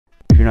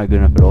you're not good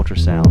enough at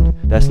ultrasound,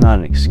 that's not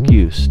an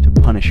excuse to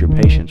punish your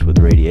patients with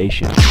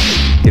radiation.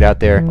 Get out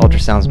there,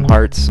 ultrasound some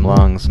hearts, some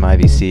lungs, some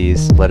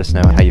IVCs. Let us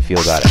know how you feel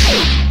about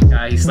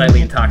it. He's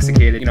slightly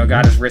intoxicated.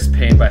 Got his wrist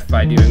pain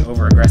by doing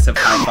over-aggressive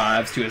high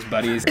fives to his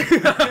buddies.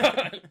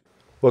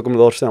 Welcome to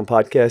the Ultrasound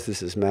Podcast.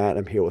 This is Matt.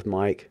 I'm here with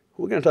Mike.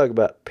 We're going to talk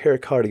about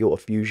pericardial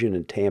effusion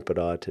and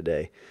tamponade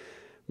today.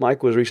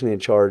 Mike was recently in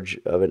charge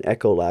of an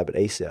echo lab at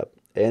ACEP,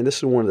 and this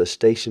is one of the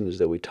stations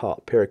that we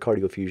taught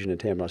pericardial effusion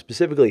and tamponade.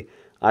 Specifically,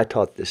 I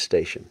taught this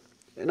station,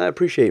 and I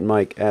appreciate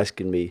Mike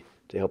asking me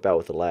to help out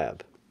with the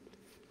lab.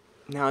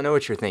 Now, I know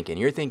what you're thinking.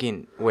 You're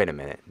thinking, wait a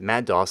minute,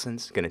 Matt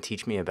Dawson's going to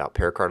teach me about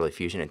pericardial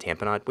effusion and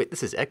tamponade? Wait,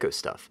 this is echo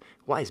stuff.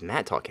 Why is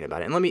Matt talking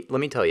about it? And let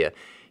me tell you,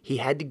 he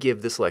had to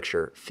give this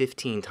lecture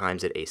 15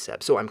 times at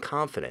ACEP. So I'm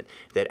confident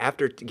that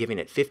after giving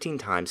it 15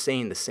 times,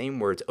 saying the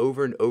same words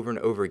over and over and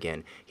over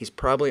again, he's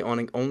probably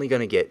only going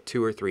to get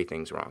 2 or 3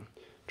 things wrong.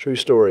 True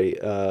story.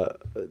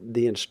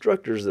 The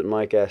instructors that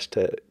Mike asked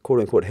to,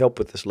 quote-unquote, help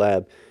with this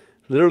lab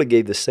literally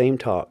gave the same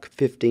talk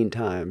 15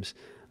 times.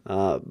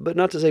 But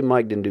not to say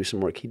Mike didn't do some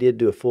work. He did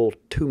do a full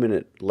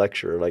 2-minute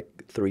lecture like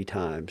 3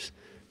 times.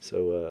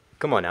 So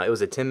come on now. It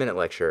was a 10-minute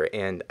lecture,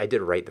 and I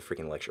did write the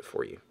freaking lecture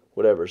for you.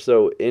 Whatever.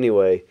 So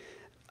anyway,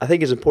 I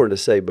think it's important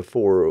to say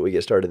before we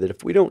get started that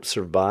if we don't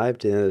survive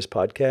to the end of this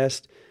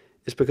podcast,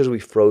 it's because we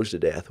froze to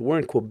death. We're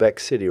in Quebec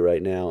City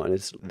right now, and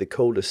it's the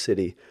coldest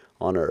city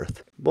on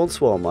Earth.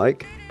 Bonsoir,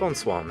 Mike.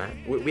 Bonsoir, Matt.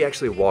 We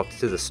actually walked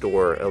to the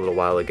store a little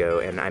while ago,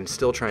 and I'm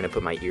still trying to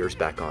put my ears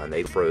back on.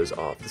 They froze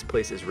off. This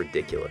place is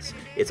ridiculous.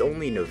 It's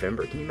only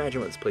November. Can you imagine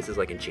what this place is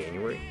like in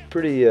January?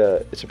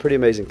 It's a pretty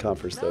amazing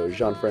conference, though.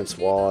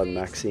 Jean-Francois and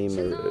Maxime,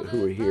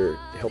 who are here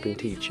helping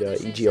teach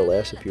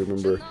EGLS, if you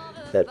remember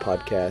that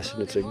podcast.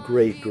 And it's a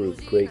great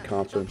group, great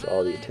conference.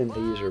 All the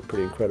attendees are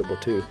pretty incredible,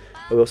 too.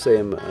 I will say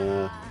I'm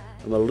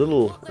a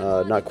little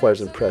not quite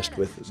as impressed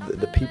with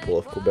the people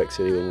of Quebec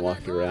City when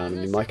walking around.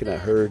 I mean, Mike and I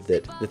heard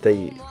that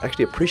they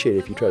actually appreciate it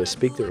if you try to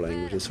speak their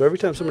language. And so every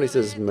time somebody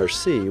says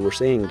merci, we're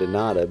saying de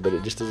nada, but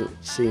it just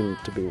doesn't seem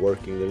to be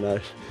working. They're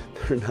not.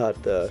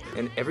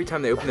 And every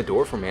time they open the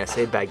door for me, I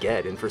say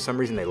baguette, and for some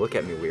reason they look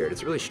at me weird.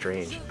 It's really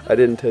strange. I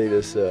didn't tell you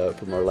this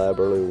from our lab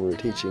earlier when we were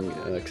teaching,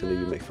 because I knew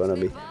you'd make fun of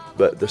me.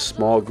 But the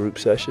small group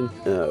session,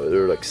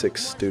 there were like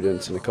 6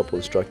 students and a couple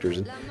instructors,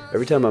 and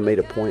every time I made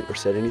a point or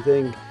said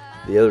anything,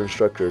 the other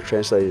instructor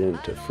translated it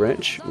into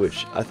French,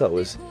 which I thought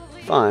was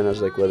fine. I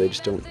was like, well, they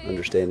just don't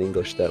understand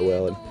English that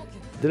well. And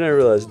then I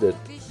realized that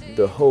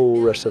the whole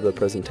rest of the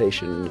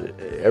presentation,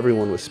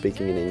 everyone was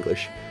speaking in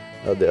English.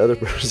 The other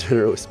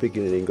presenter was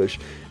speaking in English,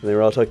 and they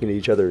were all talking to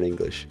each other in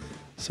English.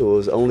 So it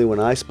was only when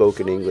I spoke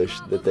in English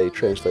that they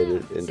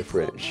translated it into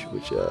French,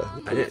 which was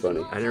pretty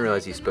funny. I didn't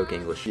realize you spoke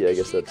English. Yeah, I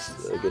guess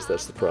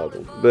that's the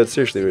problem. But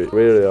seriously, we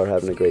really are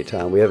having a great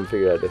time. We haven't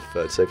figured out if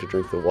it's safe to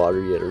drink the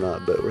water yet or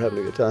not, but we're having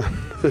a good time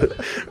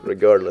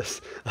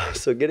regardless.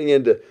 So getting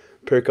into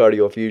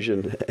pericardial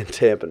effusion and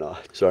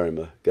tamponade. Sorry,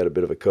 I got a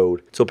bit of a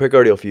cold. So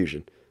pericardial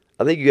effusion.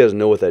 I think you guys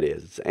know what that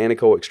is. It's an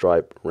anechoic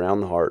stripe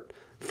around the heart,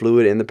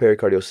 fluid in the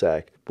pericardial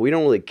sac. But we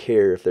don't really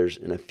care if there's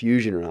an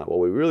effusion or not. What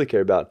we really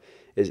care about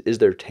is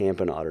there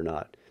tamponade or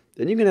not.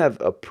 Then you can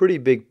have a pretty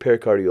big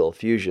pericardial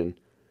effusion,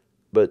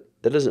 but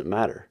that doesn't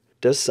matter.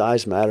 Does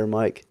size matter,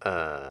 Mike?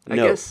 I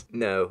guess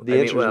no. The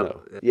answer is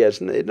no. Yeah,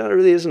 it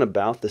really isn't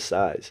about the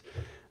size.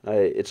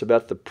 It's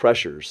about the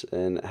pressures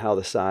and how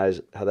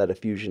that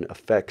effusion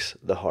affects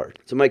the heart.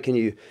 So, Mike, can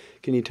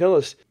you tell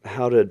us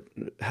how to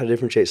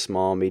differentiate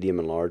small, medium,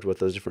 and large? What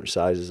those different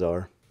sizes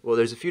are? Well,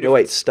 there's a few different... No,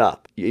 wait,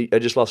 stop. I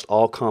just lost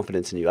all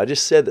confidence in you. I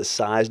just said that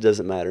size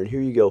doesn't matter, and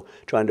here you go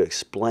trying to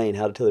explain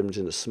how to tell the difference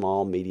into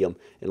small, medium,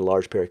 and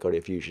large pericardial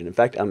effusion. In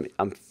fact,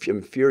 I'm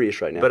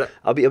furious right now. But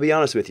I'll be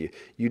honest with you.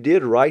 You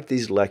did write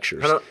these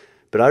lectures,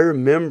 but I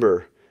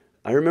remember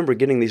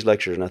getting these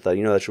lectures, and I thought,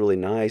 that's really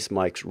nice.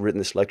 Mike's written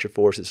this lecture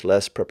for us. It's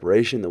less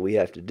preparation than we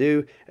have to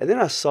do. And then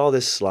I saw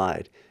this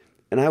slide,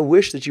 and I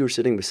wish that you were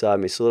sitting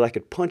beside me so that I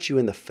could punch you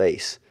in the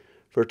face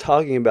for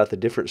talking about the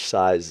different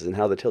sizes and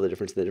how they tell the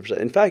difference in the different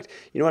sizes. In fact,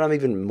 you know what I'm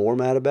even more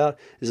mad about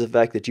is the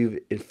fact that you've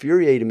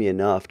infuriated me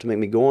enough to make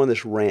me go on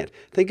this rant.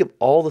 Think of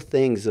all the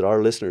things that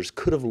our listeners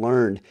could have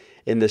learned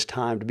in this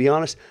time. To be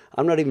honest,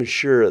 I'm not even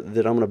sure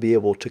that I'm going to be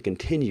able to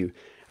continue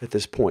at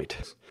this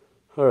point.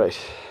 All right.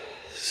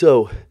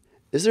 So,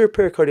 is there a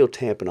pericardial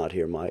tamponade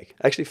here, Mike?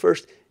 Actually,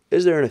 first,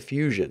 is there an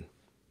effusion?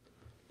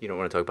 You don't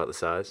want to talk about the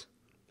size?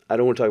 I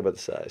don't want to talk about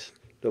the size.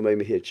 Don't make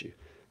me hit you.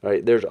 All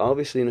right, there's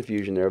obviously an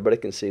effusion there. Everybody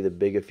can see the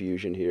big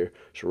effusion here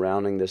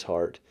surrounding this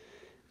heart.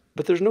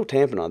 But there's no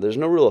tamponade. There's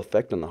no real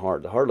effect on the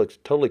heart. The heart looks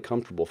totally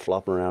comfortable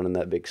flopping around in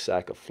that big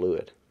sack of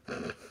fluid.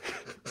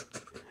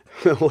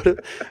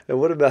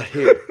 What about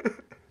here?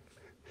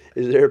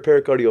 Is there a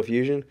pericardial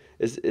effusion?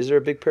 Is there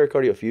a big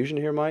pericardial effusion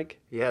here,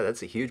 Mike? Yeah,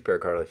 that's a huge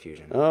pericardial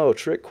effusion. Oh,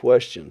 trick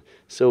question.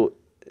 So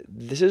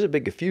this is a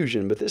big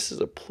effusion, but this is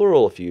a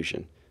pleural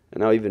effusion.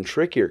 And now even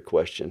trickier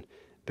question,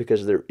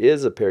 because there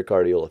is a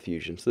pericardial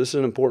effusion. So this is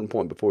an important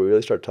point before we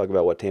really start talking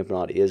about what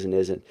tamponade is and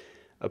isn't.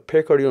 A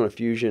pericardial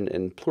effusion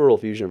and pleural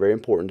effusion are very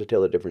important to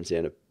tell the difference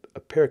in. A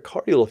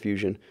pericardial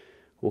effusion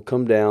will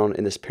come down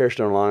in this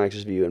peristernal long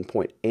axis view and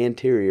point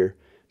anterior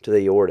to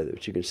the aorta,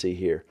 which you can see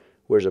here,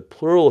 whereas a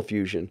pleural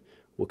effusion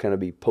will kind of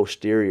be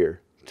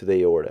posterior to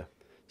the aorta.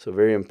 So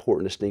very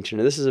important distinction.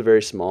 And this is a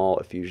very small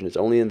effusion. It's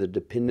only in the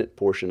dependent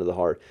portion of the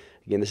heart.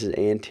 Again, this is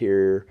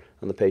anterior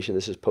on the patient.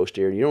 This is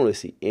posterior. You don't really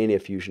see any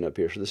effusion up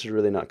here, so this is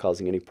really not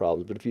causing any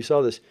problems. But if you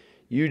saw this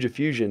huge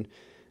effusion,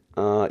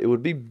 it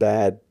would be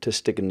bad to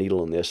stick a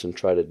needle in this and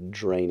try to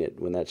drain it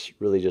when that's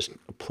really just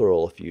a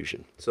pleural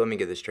effusion. So let me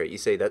get this straight. You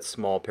say that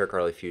small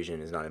pericardial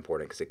effusion is not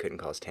important because it couldn't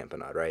cause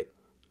tamponade, right?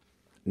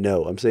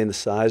 No, I'm saying the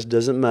size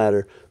doesn't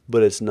matter,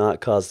 but it's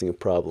not causing a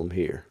problem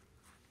here.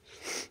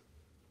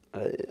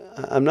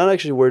 I'm not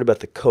actually worried about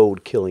the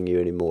code killing you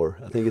anymore.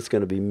 I think it's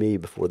going to be me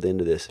before the end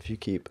of this if you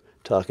keep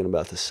talking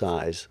about the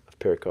size of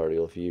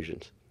pericardial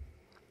effusions.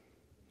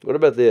 What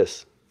about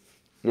this?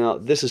 Now,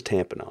 this is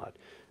tamponade.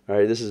 All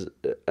right, this is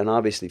an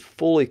obviously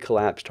fully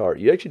collapsed heart.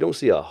 You actually don't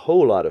see a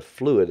whole lot of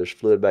fluid. There's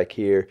fluid back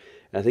here,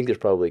 and I think there's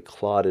probably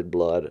clotted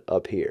blood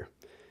up here.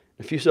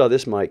 If you saw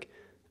this, Mike,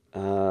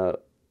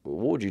 what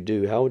would you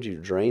do? How would you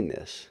drain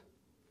this?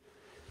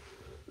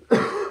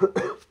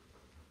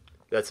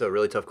 That's a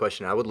really tough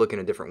question. I would look in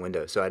a different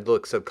window. So I'd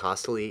look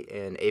subcostally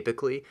and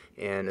apically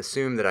and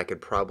assume that I could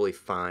probably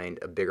find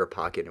a bigger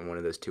pocket in one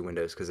of those two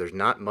windows because there's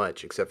not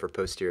much except for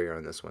posterior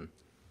on this one.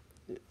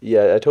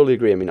 Yeah, I totally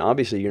agree. I mean,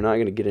 obviously, you're not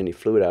going to get any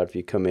fluid out if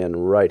you come in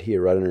right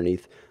here, right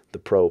underneath the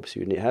probe. So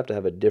you have to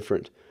have a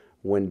different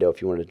window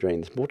if you want to drain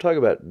this. We'll talk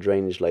about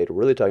drainage later.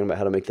 We're really talking about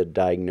how to make the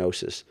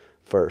diagnosis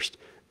first.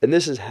 And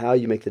this is how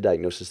you make the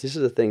diagnosis. These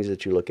are the things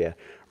that you look at.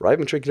 Right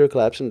ventricular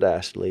collapse and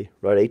diastole,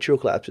 right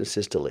atrial collapse and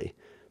systole,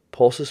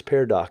 pulsus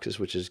paradoxus,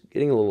 which is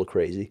getting a little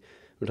crazy.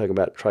 We're talking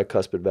about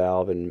tricuspid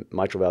valve and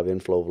mitral valve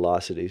inflow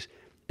velocities,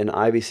 and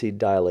IVC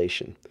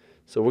dilation.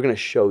 So we're going to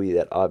show you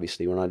that,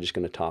 obviously. We're not just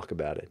going to talk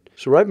about it.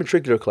 So right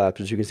ventricular collapse,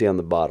 as you can see on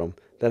the bottom,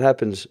 that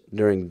happens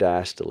during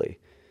diastole.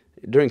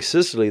 During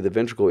systole, the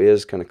ventricle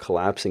is kind of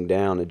collapsing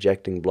down,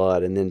 ejecting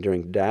blood, and then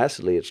during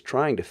diastole, it's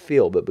trying to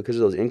fill, but because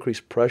of those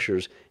increased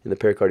pressures in the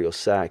pericardial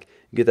sac,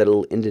 you get that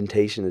little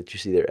indentation that you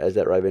see there as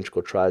that right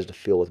ventricle tries to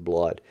fill with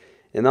blood.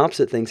 And the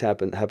opposite things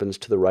happens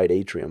to the right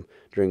atrium.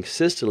 During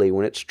systole,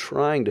 when it's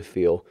trying to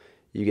fill,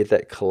 you get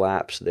that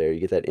collapse there. You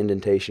get that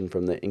indentation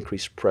from the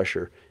increased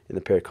pressure in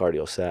the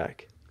pericardial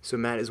sac. So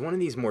Matt, is one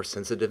of these more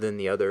sensitive than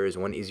the other? Is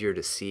one easier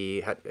to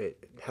see?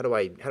 How do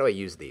I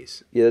use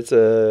these? Yeah, that's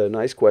a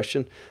nice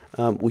question.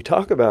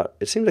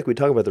 It seems like we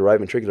talk about the right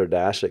ventricular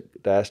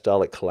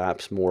diastolic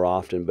collapse more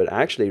often, but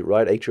actually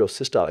right atrial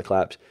systolic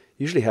collapse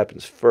usually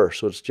happens first,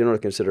 so it's generally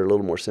considered a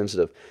little more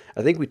sensitive.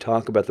 I think we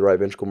talk about the right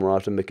ventricle more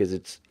often because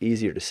it's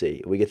easier to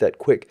see. We get that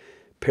quick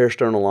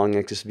peristernal long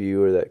axis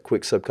view or that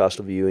quick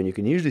subcostal view, and you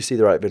can usually see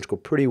the right ventricle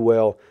pretty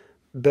well,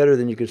 better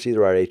than you can see the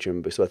right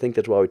atrium. So I think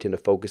that's why we tend to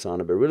focus on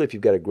it. But really, if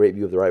you've got a great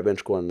view of the right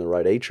ventricle and the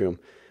right atrium,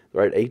 the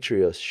right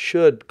atria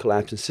should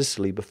collapse in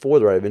systole before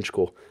the right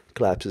ventricle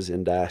collapses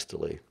in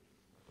diastole.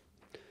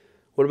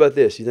 What about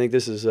this? You think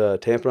this is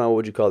tamponade? What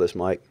would you call this,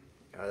 Mike?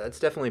 That's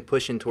definitely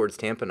pushing towards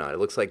tamponade. It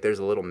looks like there's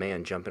a little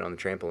man jumping on the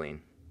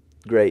trampoline.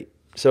 Great.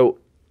 So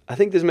I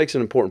think this makes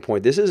an important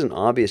point. This is an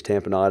obvious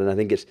tamponade, and I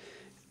think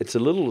it's a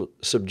little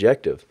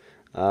subjective.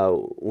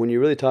 When you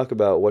really talk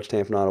about what's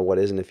tamponade and what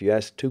isn't, if you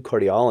ask two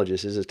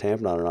cardiologists, is this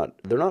tamponade or not,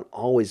 they're not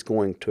always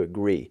going to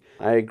agree.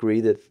 I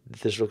agree that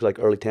this looks like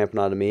early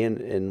tamponade to me,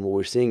 and what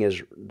we're seeing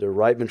is the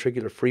right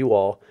ventricular free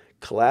wall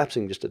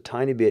collapsing just a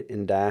tiny bit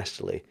in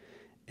diastole.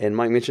 And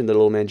Mike mentioned the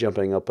little man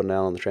jumping up and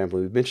down on the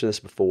trampoline. We've mentioned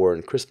this before,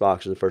 and Chris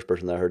Fox is the first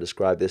person that I heard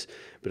describe this,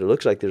 but it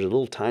looks like there's a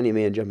little tiny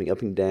man jumping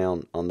up and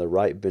down on the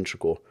right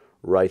ventricle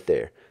right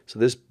there. So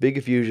this big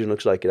effusion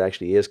looks like it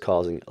actually is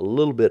causing a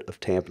little bit of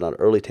tamponade,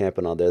 early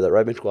tamponade there. That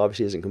right ventricle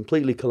obviously isn't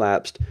completely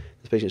collapsed.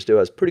 This patient still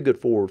has pretty good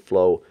forward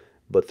flow,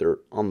 but they're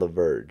on the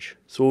verge.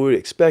 So what we would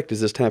expect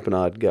as this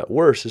tamponade got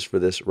worse is for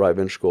this right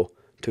ventricle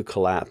to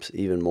collapse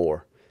even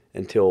more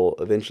until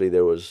eventually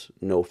there was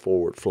no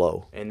forward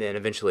flow. And then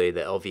eventually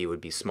the LV would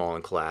be small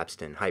and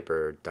collapsed and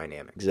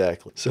hyperdynamic.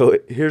 Exactly. So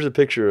here's a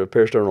picture of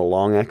peristernal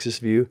long axis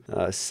view.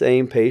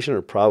 Same patient,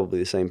 or probably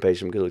the same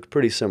patient because it looks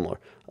pretty similar.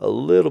 A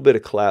little bit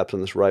of collapse on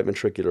this right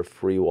ventricular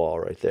free wall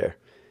right there.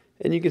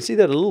 And you can see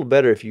that a little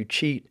better if you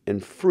cheat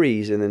and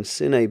freeze and then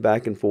cine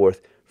back and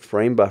forth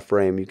frame by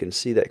frame. You can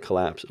see that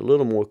collapse a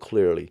little more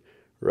clearly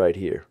right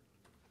here.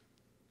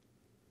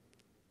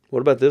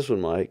 What about this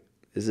one, Mike?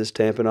 Is this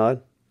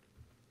tamponade?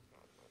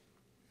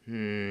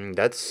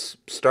 That's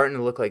starting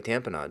to look like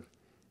tamponade.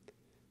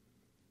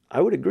 I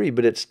would agree,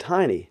 but it's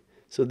tiny.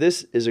 So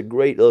this is a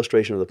great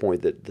illustration of the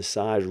point that the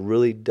size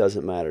really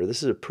doesn't matter.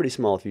 This is a pretty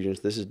small effusion,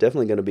 so this is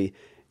definitely going to be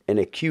an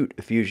acute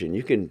effusion.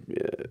 You can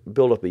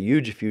build up a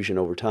huge effusion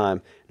over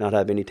time, not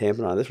have any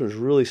tamponade. This one's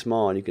really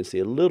small, and you can see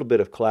a little bit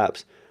of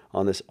collapse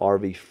on this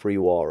RV free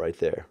wall right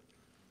there.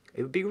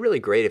 It would be really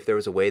great if there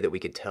was a way that we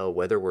could tell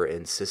whether we're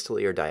in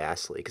systole or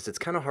diastole, because it's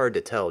kind of hard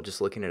to tell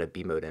just looking at a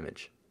B-mode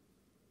image.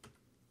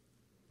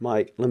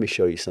 Mike, let me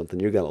show you something.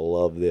 You're going to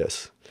love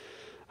this.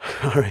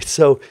 All right,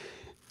 so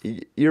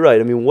You're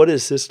right. I mean, what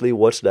is systole?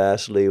 What's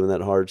diastole when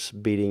that heart's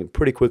beating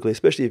pretty quickly,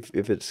 especially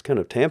if it's kind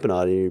of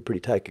tamponade and you're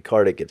pretty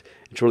tachycardic,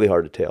 it's really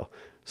hard to tell.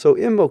 So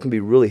IMMO can be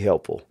really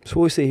helpful. So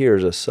what we see here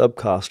is a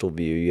subcostal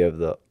view. You have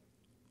the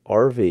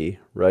RV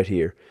right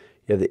here.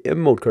 You have the M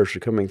mode cursor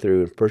coming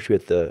through, and first you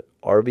hit the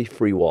RV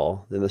free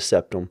wall, then the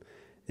septum,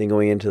 then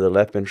going into the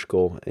left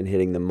ventricle and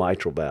hitting the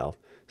mitral valve.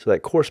 So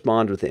that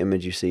corresponds with the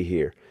image you see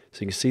here.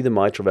 So you can see the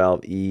mitral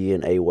valve E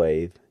and A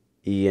wave,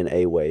 E and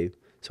A wave.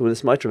 So when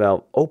this mitral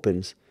valve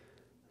opens,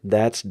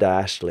 that's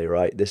diastole,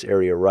 right? This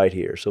area right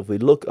here. So if we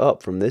look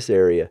up from this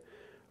area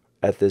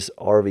at this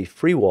RV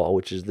free wall,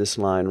 which is this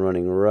line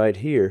running right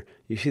here,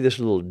 you see this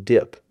little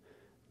dip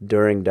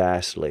during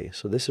diastole.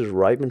 So this is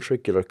right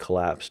ventricular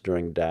collapse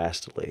during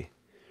diastole.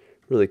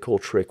 Really cool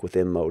trick with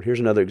M mode. Here's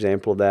another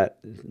example of that.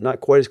 Not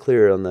quite as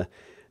clear on the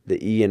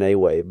E and A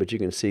wave, but you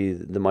can see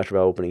the mitral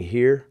valve opening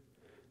here,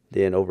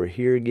 then over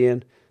here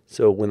again.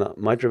 So when the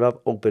mitral valve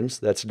opens,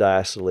 that's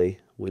diastole.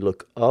 We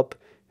look up,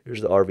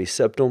 here's the RV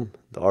septum,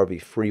 the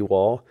RV free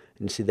wall,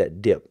 and you see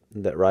that dip,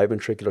 that right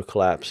ventricular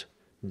collapse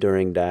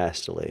during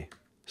diastole.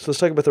 So let's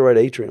talk about the right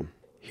atrium.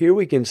 Here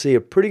we can see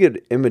a pretty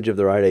good image of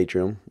the right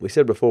atrium. We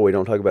said before we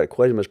don't talk about it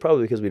quite as much,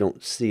 probably because we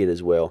don't see it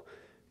as well.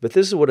 But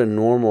this is what a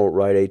normal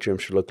right atrium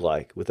should look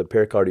like with a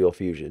pericardial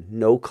effusion.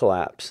 No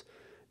collapse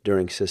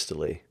during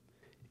systole.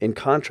 In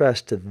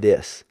contrast to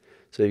this,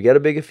 so you've got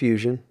a big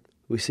effusion.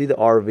 We see the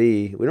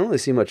RV. We don't really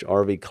see much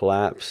RV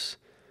collapse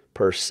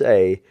per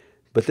se,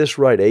 but this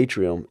right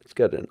atrium, it's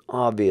got an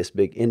obvious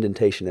big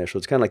indentation there. So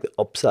it's kind of like the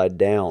upside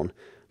down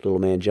little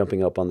man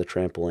jumping up on the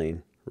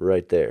trampoline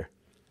right there.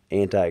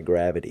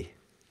 Anti-gravity.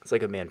 It's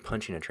like a man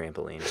punching a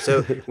trampoline.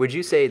 So would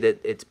you say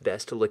that it's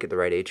best to look at the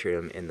right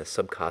atrium in the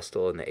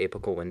subcostal and the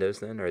apical windows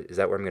then? Or is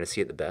that where I'm going to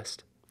see it the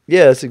best?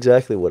 Yeah, that's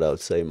exactly what I would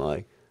say,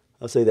 Mike.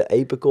 I'll say the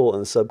apical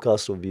and the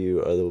subcostal view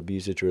are the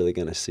views that you're really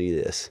going to see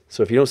this.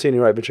 So if you don't see any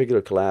right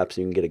ventricular collapse,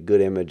 you can get a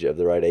good image of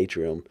the right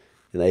atrium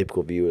in the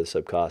apical view of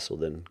the subcostal,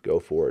 then go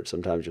for it.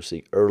 Sometimes you'll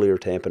see earlier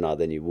tamponade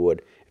than you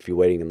would if you're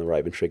waiting in the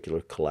right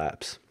ventricular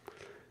collapse.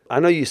 I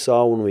know you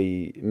saw when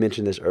we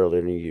mentioned this earlier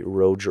and you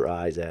rolled your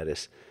eyes at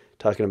us,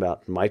 talking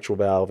about mitral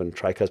valve and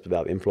tricuspid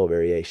valve inflow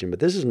variation, but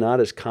this is not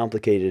as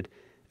complicated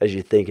as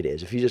you think it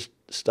is. If you just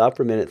stop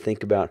for a minute,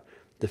 think about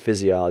the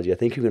physiology, I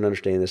think you can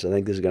understand this. I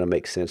think this is going to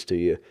make sense to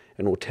you,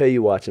 and we'll tell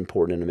you why it's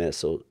important in a minute,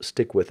 so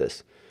stick with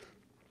us.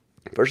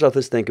 First off,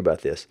 let's think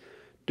about this.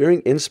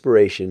 During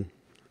inspiration,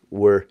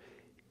 we're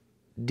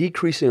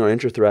decreasing our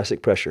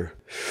intrathoracic pressure.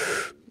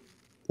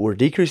 We're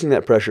decreasing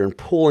that pressure and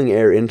pulling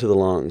air into the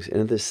lungs, and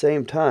at the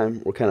same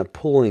time, we're kind of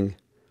pulling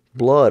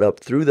blood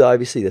up through the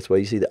IVC. That's why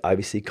you see the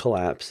IVC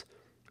collapse.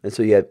 And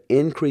so you have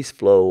increased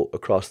flow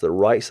across the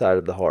right side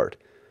of the heart,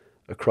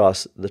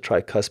 across the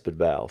tricuspid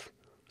valve.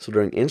 So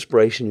during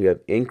inspiration, you have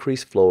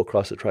increased flow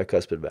across the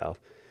tricuspid valve.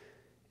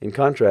 In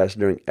contrast,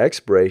 during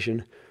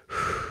expiration,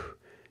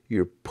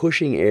 you're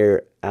pushing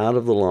air out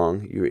of the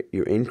lung.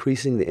 You're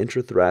increasing the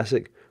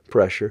intrathoracic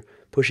pressure,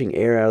 pushing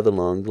air out of the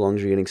lung. The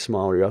lungs are getting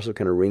smaller. You're also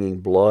kind of wringing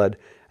blood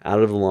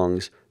out of the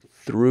lungs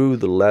through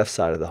the left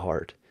side of the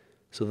heart.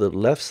 So the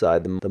left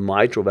side, the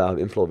mitral valve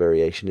inflow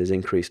variation is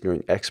increased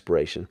during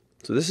expiration.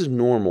 So this is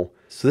normal.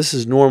 So this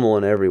is normal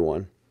in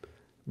everyone,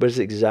 but it's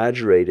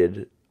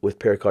exaggerated with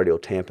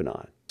pericardial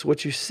tamponade. So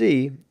what you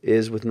see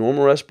is with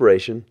normal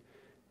respiration,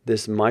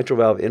 this mitral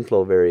valve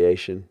inflow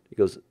variation, it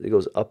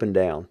goes up and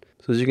down.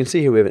 So as you can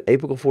see here, we have an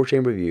apical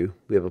four-chamber view.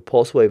 We have a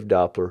pulse wave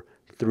Doppler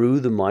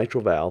through the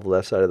mitral valve, the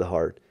left side of the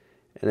heart.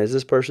 And as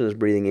this person is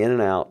breathing in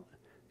and out,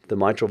 the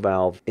mitral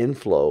valve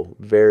inflow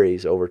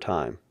varies over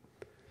time.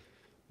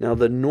 Now,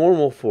 the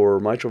normal for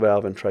mitral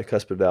valve and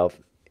tricuspid valve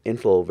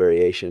inflow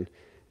variation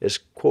is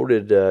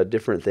quoted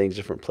different things,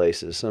 different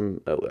places.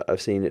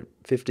 I've seen it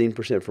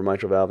 15% for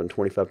mitral valve and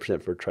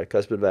 25% for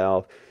tricuspid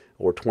valve,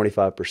 or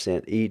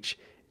 25% each.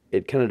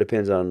 It kind of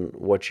depends on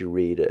what you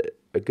read.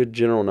 A good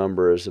general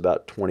number is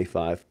about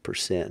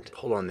 25%.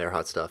 Hold on there,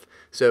 hot stuff.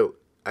 So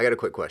I got a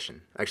quick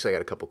question. Actually, I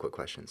got a couple quick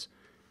questions.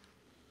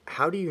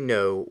 How do you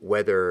know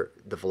whether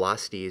the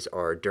velocities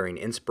are during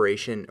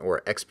inspiration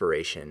or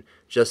expiration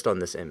just on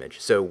this image?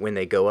 So when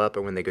they go up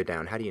or when they go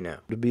down, how do you know?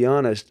 To be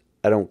honest,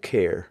 I don't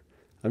care.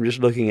 I'm just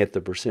looking at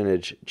the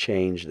percentage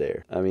change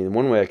there. I mean,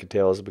 one way I could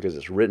tell is because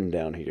it's written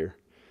down here.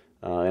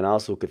 And I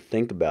also could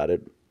think about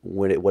it,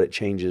 what it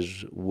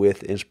changes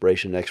with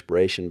inspiration and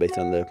expiration based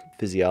on the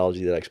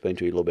physiology that I explained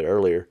to you a little bit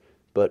earlier.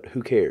 But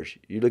who cares?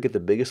 You look at the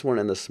biggest one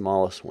and the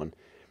smallest one,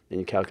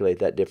 and you calculate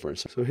that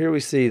difference. So here we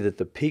see that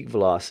the peak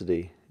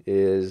velocity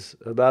is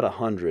about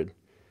 100,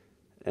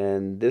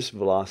 and this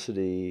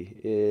velocity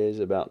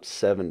is about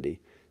 70.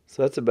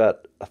 So that's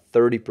about a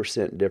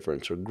 30%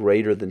 difference, or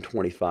greater than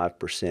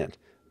 25%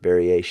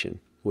 variation,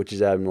 which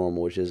is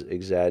abnormal, which is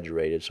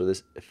exaggerated. So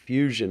this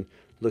effusion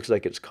looks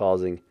like it's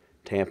causing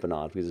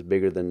tamponade because it's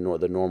bigger than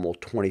the normal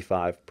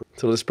 25%.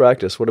 So let's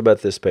practice. What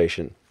about this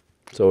patient?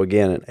 So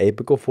again, an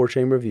apical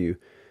four-chamber view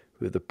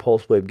with the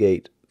pulse wave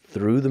gate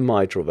through the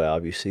mitral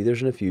valve. You see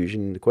there's an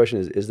effusion. The question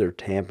is there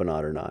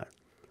tamponade or not?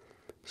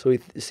 So we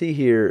see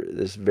here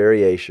this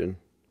variation,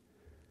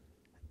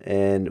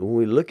 And when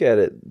we look at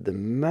it, the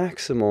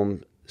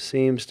maximum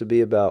seems to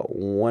be about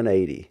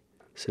 180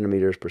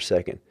 centimeters per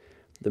second.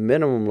 The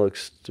minimum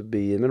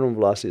minimum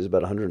velocity is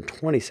about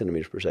 120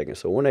 centimeters per second.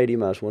 So 180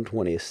 minus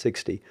 120 is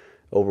 60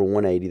 over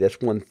 180. That's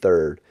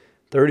 1/3.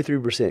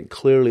 33%,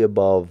 clearly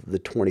above the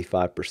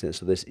 25%.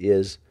 So this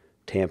is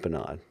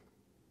tamponade.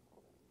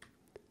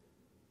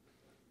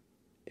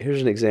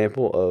 Here's an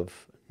example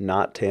of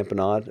not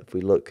tamponade. If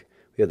we look,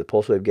 we have the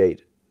pulse wave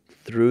gate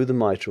through the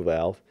mitral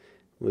valve.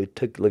 We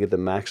took a look at the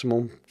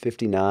maximum,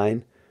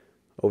 59,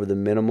 over the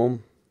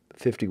minimum,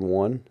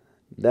 51.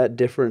 That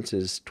difference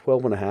is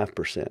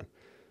 12.5%.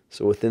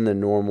 So within the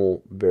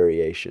normal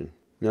variation.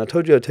 Now I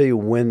told you I'd tell you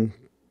when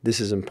this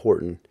is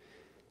important.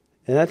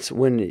 And that's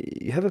when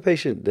you have a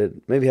patient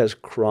that maybe has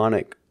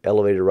chronic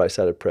elevated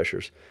right-sided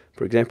pressures.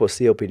 For example, a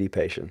COPD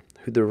patient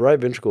who the right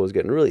ventricle is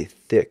getting really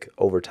thick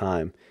over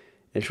time.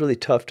 And it's really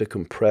tough to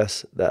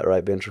compress that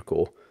right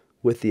ventricle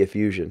with the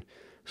effusion.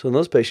 So in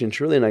those patients,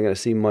 you're really not going to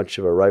see much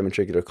of a right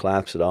ventricular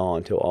collapse at all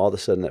until all of a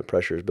sudden that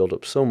pressure is built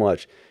up so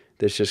much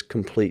that it's just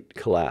complete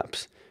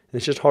collapse. And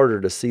it's just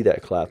harder to see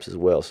that collapse as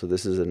well. So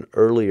this is an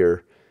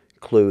earlier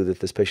clue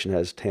that this patient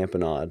has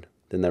tamponade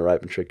than that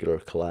right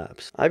ventricular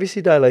collapse.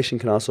 IVC dilation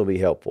can also be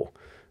helpful.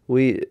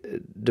 We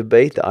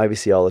debate the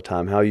IVC all the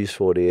time, how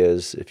useful it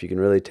is, if you can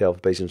really tell if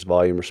a patient's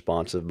volume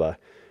responsive by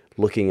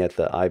looking at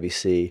the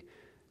IVC.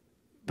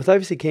 But the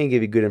IVC can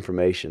give you good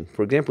information.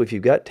 For example, if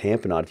you've got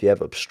tamponade, if you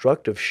have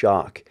obstructive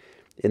shock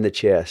in the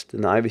chest,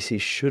 then the IVC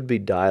should be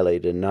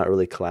dilated and not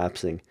really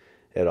collapsing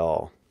at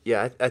all.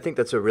 Yeah, I think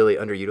that's a really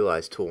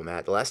underutilized tool,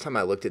 Matt. The last time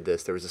I looked at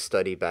this, there was a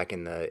study back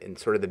in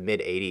sort of the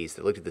mid-'80s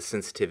that looked at the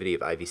sensitivity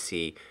of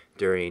IVC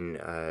during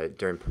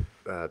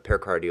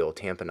pericardial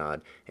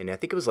tamponade, and I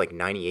think it was like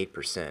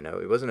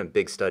 98%. It wasn't a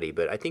big study,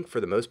 but I think for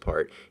the most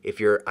part, if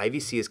your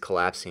IVC is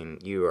collapsing,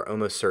 you are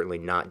almost certainly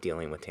not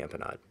dealing with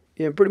tamponade.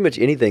 Yeah, pretty much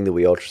anything that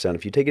we ultrasound,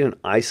 if you take it in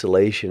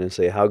isolation and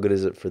say, how good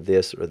is it for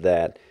this or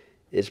that,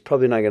 it's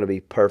probably not going to be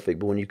perfect.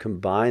 But when you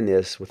combine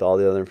this with all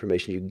the other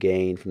information you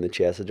gain from the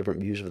chest, the different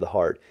views of the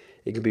heart,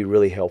 it can be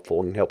really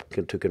helpful and help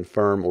to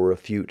confirm or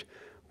refute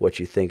what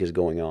you think is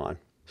going on.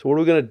 So what are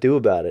we going to do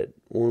about it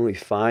when we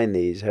find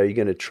these? How are you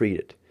going to treat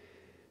it?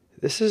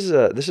 This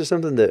is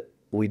something that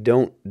we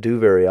don't do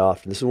very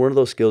often. This is one of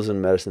those skills in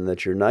medicine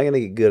that you're not going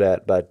to get good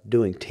at by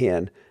doing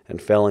 10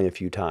 and failing a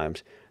few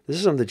times. This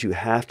is something that you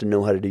have to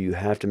know how to do, you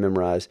have to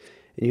memorize,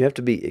 and you have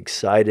to be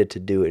excited to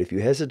do it. If you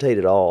hesitate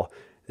at all,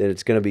 then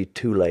it's going to be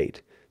too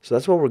late. So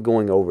that's why we're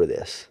going over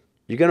this.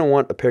 You're going to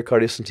want a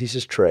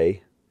pericardiocentesis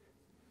tray.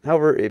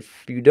 However,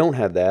 if you don't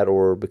have that,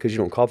 or because you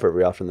don't call for it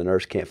very often, the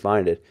nurse can't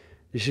find it,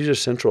 just use a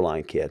central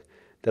line kit.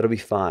 That'll be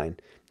fine.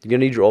 You're going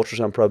to need your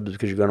ultrasound probes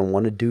because you're going to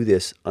want to do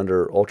this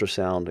under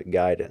ultrasound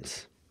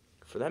guidance.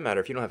 For that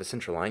matter, if you don't have a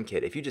central line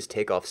kit, if you just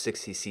take off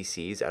 60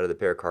 cc's out of the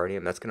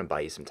pericardium, that's going to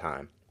buy you some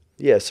time.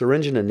 Yeah,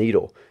 syringe and a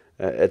needle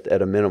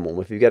at a minimum.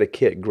 If you've got a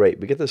kit, great.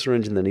 But get the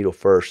syringe and the needle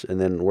first and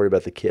then worry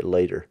about the kit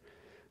later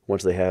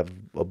once they have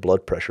a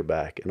blood pressure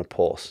back and a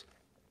pulse.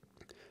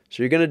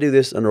 So you're going to do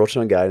this under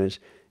ultrasound guidance,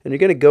 and you're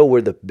going to go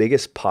where the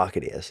biggest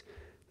pocket is.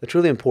 That's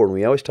really important.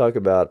 We always talk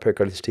about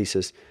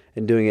pericardiocentesis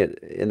and doing it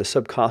in the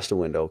subcostal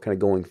window, kind of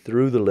going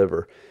through the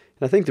liver.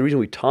 And I think the reason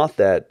we taught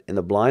that in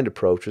the blind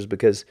approach was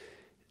because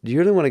do you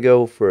really want to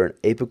go for an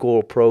apical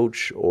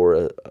approach or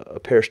a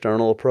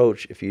peristernal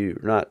approach if you're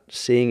not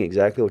seeing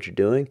exactly what you're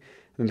doing?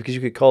 I mean, because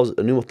you could cause a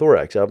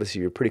pneumothorax.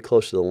 Obviously, you're pretty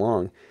close to the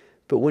lung.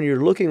 But when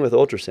you're looking with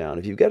ultrasound,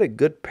 if you've got a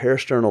good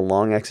peristernal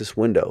long axis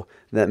window,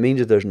 that means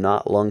that there's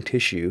not lung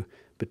tissue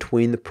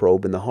between the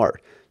probe and the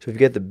heart. So if you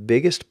get the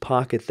biggest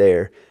pocket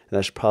there,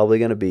 that's probably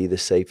going to be the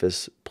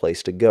safest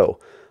place to go.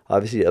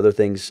 Obviously, other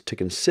things to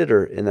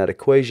consider in that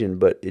equation,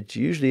 but it's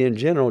usually in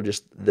general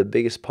just the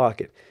biggest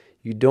pocket.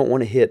 You don't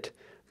want to hit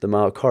the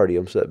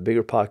myocardium, so that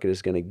bigger pocket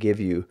is going to give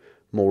you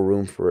more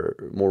room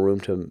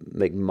to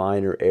make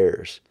minor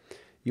errors.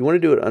 You want to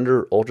do it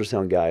under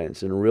ultrasound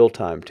guidance in real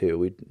time too.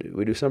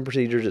 We do some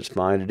procedures, it's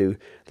fine to do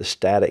the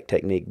static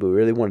technique, but we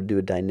really want to do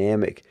a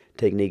dynamic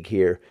technique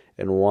here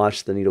and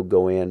watch the needle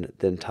go in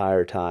the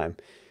entire time.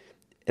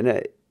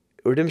 And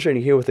we're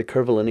demonstrating here with the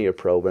curvilinear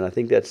probe, and I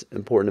think that's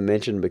important to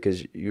mention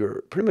because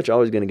you're pretty much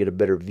always going to get a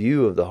better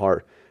view of the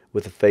heart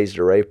with a phased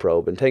array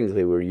probe, and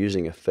technically we're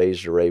using a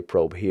phased array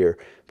probe here.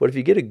 But if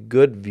you get a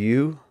good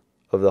view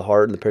of the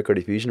heart and the pericardial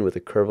effusion with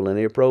a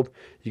curvilinear probe,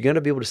 you're going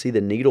to be able to see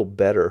the needle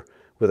better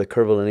with a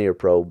curvilinear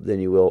probe than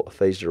you will a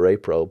phased array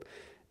probe.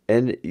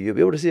 And you'll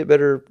be able to see it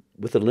better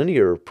with a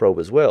linear probe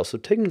as well. So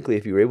technically,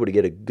 if you were able to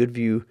get a good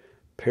view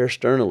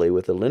peristernally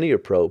with a linear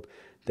probe,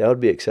 that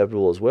would be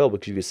acceptable as well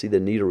because you can see the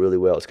needle really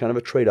well. It's kind of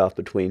a trade-off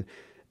between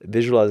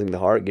visualizing the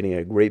heart, getting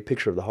a great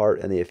picture of the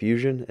heart and the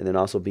effusion, and then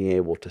also being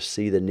able to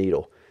see the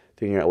needle,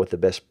 figuring out what the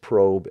best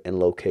probe and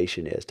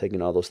location is,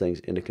 taking all those things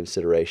into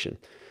consideration.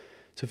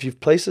 So if you've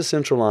placed a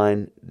central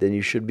line, then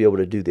you should be able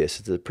to do this.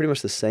 It's pretty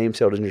much the same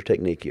cell danger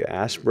technique. You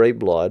aspirate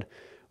blood.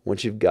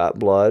 Once you've got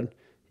blood,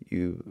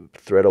 you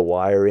thread a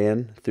wire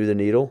in through the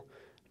needle,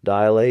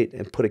 dilate,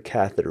 and put a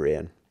catheter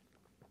in.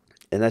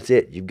 And that's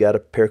it. You've got a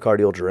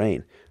pericardial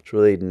drain. It's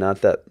really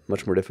not that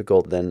much more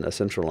difficult than a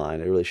central line.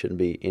 It really shouldn't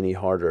be any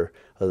harder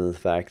other than the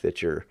fact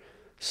that you're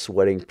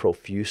sweating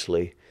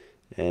profusely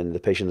and the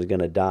patient is going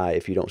to die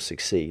if you don't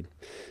succeed.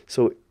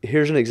 So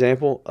here's an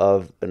example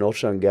of an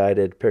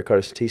ultrasound-guided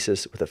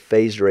pericardiocentesis with a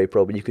phased array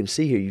probe. And you can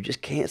see here, you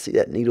just can't see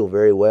that needle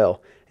very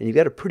well. And you've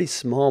got a pretty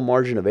small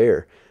margin of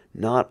error,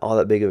 not all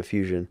that big of a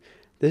fusion.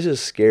 This is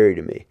scary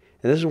to me.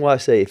 And this is why I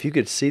say if you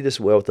could see this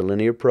well with the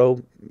linear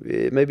probe,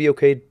 it may be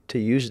okay to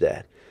use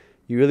that.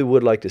 You really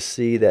would like to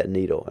see that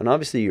needle. And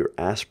obviously you're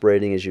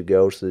aspirating as you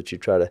go so that you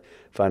try to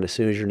find as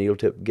soon as your needle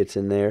tip gets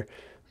in there.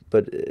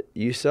 But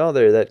you saw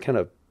there that kind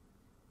of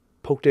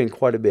poked in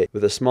quite a bit.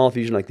 With a small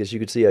fusion like this, you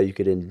could see how you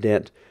could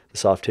indent the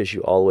soft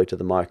tissue all the way to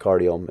the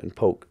myocardium and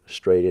poke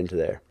straight into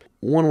there.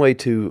 One way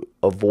to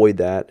avoid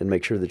that and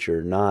make sure that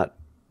you're not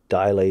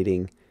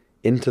dilating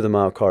into the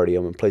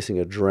myocardium and placing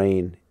a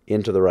drain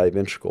into the right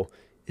ventricle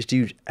is to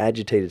use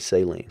agitated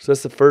saline. So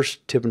that's the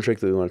first tip and trick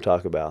that we want to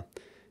talk about,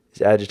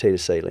 is agitated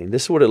saline.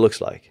 This is what it looks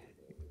like.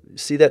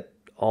 See that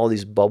all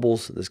these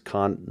bubbles, this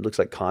looks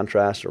like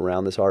contrast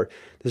around this heart?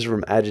 This is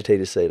from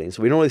agitated saline.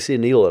 So we don't really see a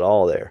needle at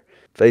all there.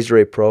 Phased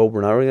array probe,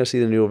 we're not really going to see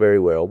the needle very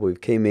well. But we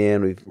came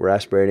in, we're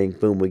aspirating,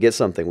 boom, we get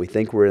something. We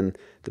think we're in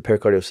the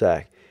pericardial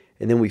sac.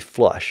 And then we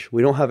flush.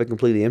 We don't have a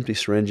completely empty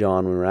syringe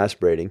on when we're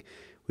aspirating.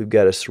 We've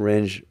got a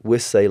syringe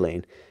with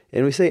saline.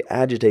 And we say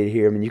agitated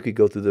here. I mean, you could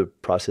go through the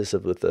process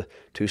of with the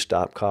two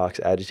stopcocks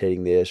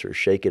agitating this or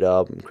shake it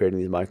up and creating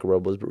these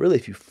microbubbles. But really,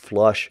 if you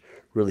flush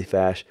really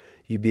fast,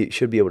 you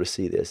should be able to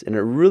see this. And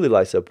it really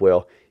lights up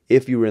well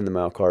if you were in the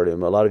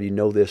myocardium. A lot of you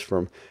know this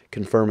from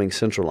confirming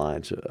central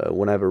lines.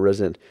 When I have a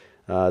resident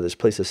that's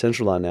placed a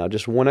central line now,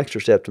 just one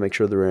extra step to make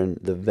sure they're in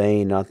the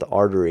vein, not the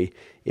artery,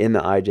 in the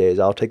IJ is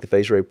I'll take the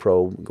phased array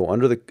probe, go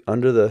under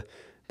the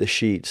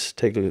sheets,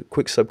 take a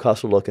quick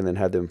subcostal look, and then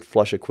have them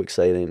flush a quick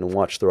saline and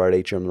watch the right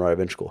atrium and the right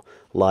ventricle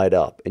light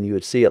up. And you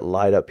would see it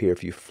light up here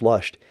if you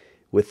flushed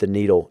with the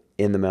needle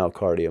in the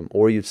myocardium,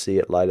 or you'd see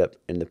it light up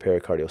in the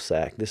pericardial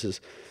sac. This is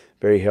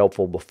very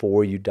helpful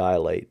before you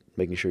dilate,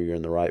 making sure you're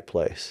in the right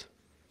place.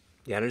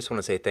 Yeah, and I just want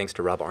to say thanks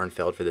to Rob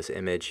Arnfeld for this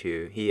image.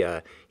 He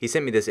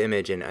sent me this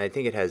image, and I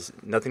think it has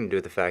nothing to do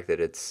with the fact that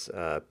it's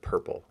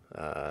purple.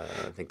 I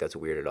don't think that's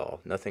weird at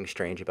all. Nothing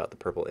strange about the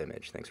purple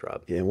image. Thanks,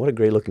 Rob. Yeah, and what a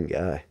great looking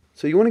guy.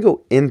 So you want to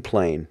go in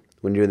plane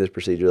when you're doing this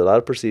procedure. There are a lot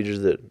of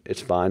procedures that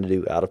it's fine to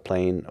do out of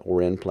plane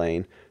or in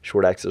plane,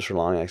 short axis or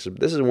long axis.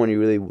 But this is one you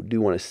really do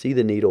want to see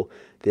the needle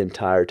the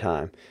entire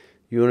time.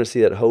 You want to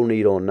see that whole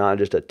needle and not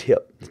just a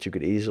tip that you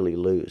could easily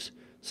lose.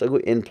 So go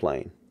in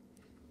plane.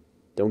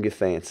 Don't get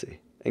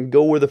fancy. And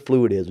go where the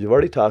fluid is. We've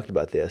already talked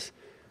about this.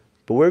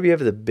 But wherever you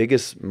have the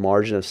biggest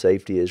margin of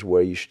safety is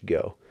where you should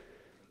go.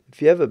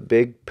 If you have a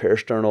big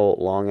peristernal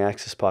long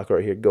axis pocket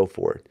right here, go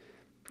for it.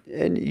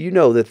 And you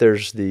know that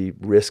there's the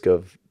risk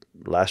of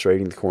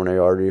lacerating the coronary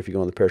artery if you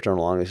go on the peristernal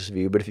long axis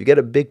view. But if you get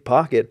a big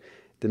pocket,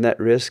 then that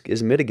risk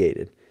is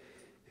mitigated.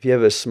 If you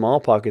have a small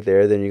pocket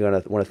there, then you're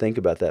going to want to think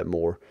about that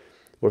more.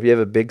 Or if you have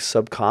a big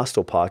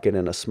subcostal pocket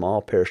and a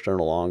small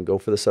peristernal long, go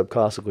for the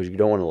subcostal because you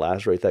don't want to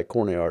lacerate that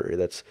coronary artery.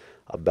 That's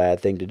a bad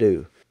thing to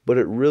do. But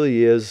it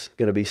really is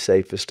going to be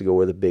safest to go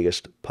where the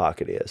biggest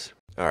pocket is.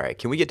 All right,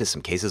 can we get to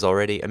some cases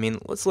already? I mean,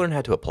 let's learn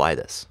how to apply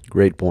this.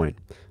 Great point.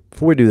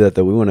 Before we do that,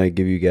 though, we want to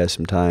give you guys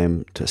some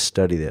time to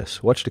study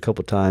this. Watch it a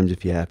couple times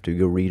if you have to.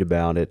 Go read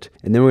about it.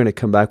 And then we're going to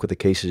come back with the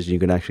cases and you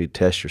can actually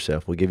test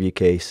yourself. We'll give you a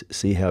case,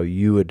 see how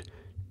you would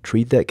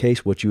treat that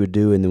case, what you would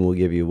do, and then we'll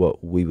give you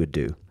what we would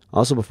do.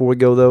 Also, before we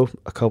go, though,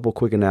 a couple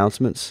quick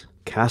announcements.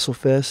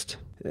 CastleFest.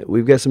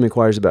 We've got some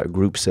inquiries about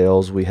group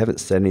sales. We haven't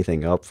set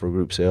anything up for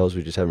group sales.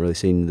 We just haven't really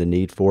seen the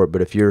need for it.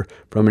 But if you're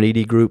from an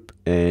ED group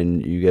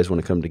and you guys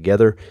want to come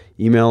together,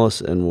 email us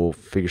and we'll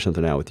figure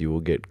something out with you. We'll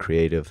get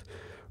creative.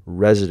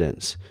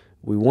 Residents.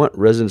 We want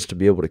residents to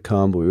be able to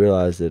come, but we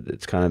realize that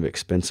it's kind of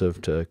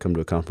expensive to come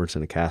to a conference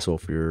in a castle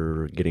if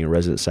you're getting a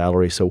resident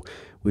salary. So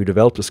we've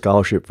developed a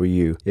scholarship for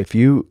you. If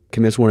you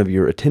convince one of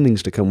your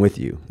attendings to come with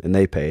you, and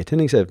they pay,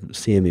 attendings have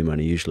CME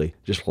money usually,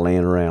 just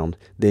laying around,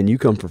 then you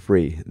come for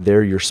free.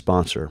 They're your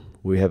sponsor.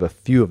 We have a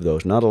few of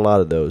those, not a lot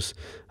of those,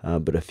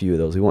 but a few of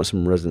those. We want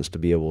some residents to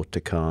be able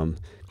to come.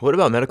 What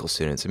about medical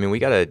students? I mean, we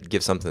got to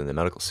give something to the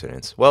medical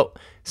students. Well,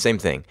 same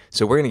thing.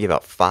 So we're going to give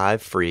out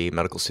 5 free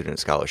medical student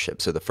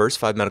scholarships. So the first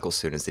 5 medical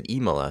students that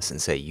email us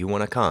and say, you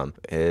want to come,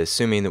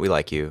 assuming that we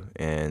like you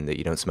and that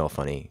you don't smell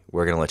funny,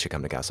 we're going to let you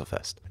come to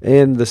CastleFest.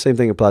 And the same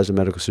thing applies to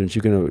medical students.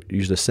 You can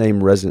use the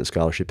same resident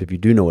scholarship if you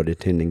do know an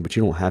attending, but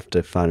you don't have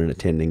to find an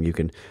attending. You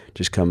can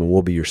just come and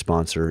we'll be your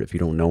sponsor. If you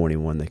don't know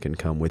anyone that can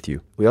come with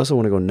you. We also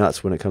want to go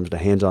nuts when it comes to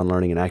hands-on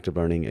learning and active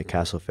learning at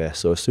CastleFest.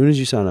 So as soon as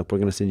you sign up, we're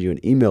going to send you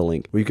an email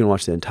link where you can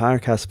watch the entire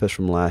CastleFest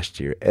from last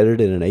year,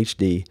 edited in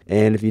HD.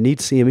 And if you need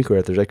CME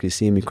credit, there's actually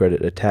CME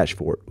credit attached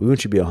for it. We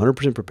want you to be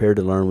 100% prepared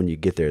to learn when you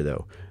get there,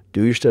 though.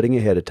 Do your studying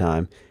ahead of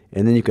time,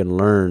 and then you can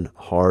learn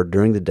hard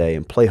during the day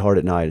and play hard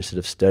at night instead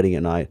of studying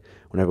at night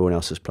when everyone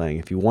else is playing.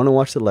 If you want to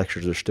watch the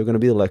lectures, there's still going to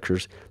be the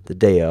lectures the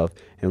day of,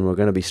 and we're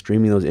going to be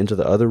streaming those into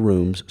the other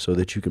rooms so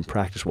that you can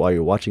practice while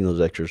you're watching those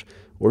lectures,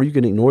 or you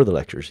can ignore the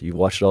lectures. You've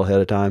watched it all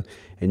ahead of time,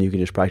 and you can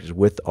just practice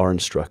with our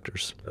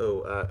instructors.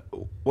 Oh,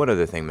 one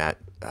other thing, Matt.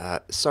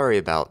 Sorry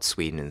about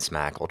Sweden and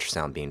SMAC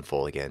ultrasound being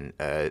full again.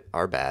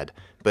 Our bad.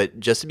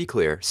 But just to be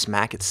clear,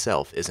 SMAC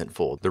itself isn't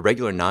full. The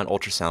regular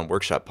non-ultrasound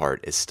workshop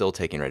part is still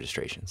taking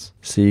registrations.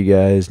 See you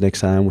guys next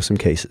time with some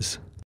cases.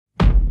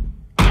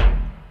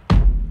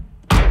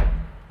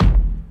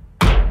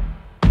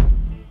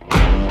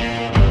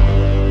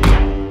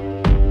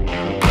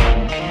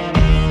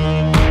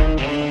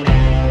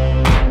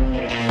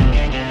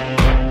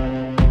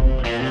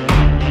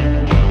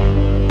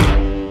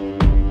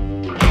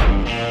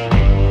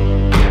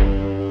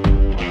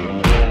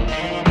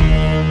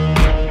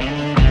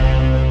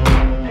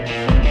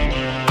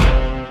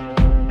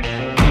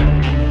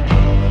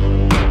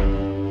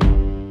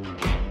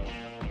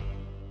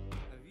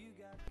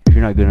 If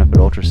you're not good enough at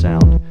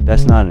ultrasound,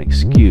 that's not an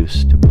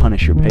excuse to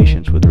punish your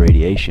patients with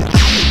radiation.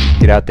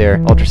 Get out there,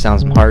 ultrasound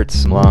some hearts,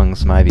 some lungs,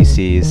 some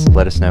IVCs.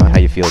 Let us know how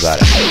you feel about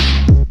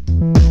it.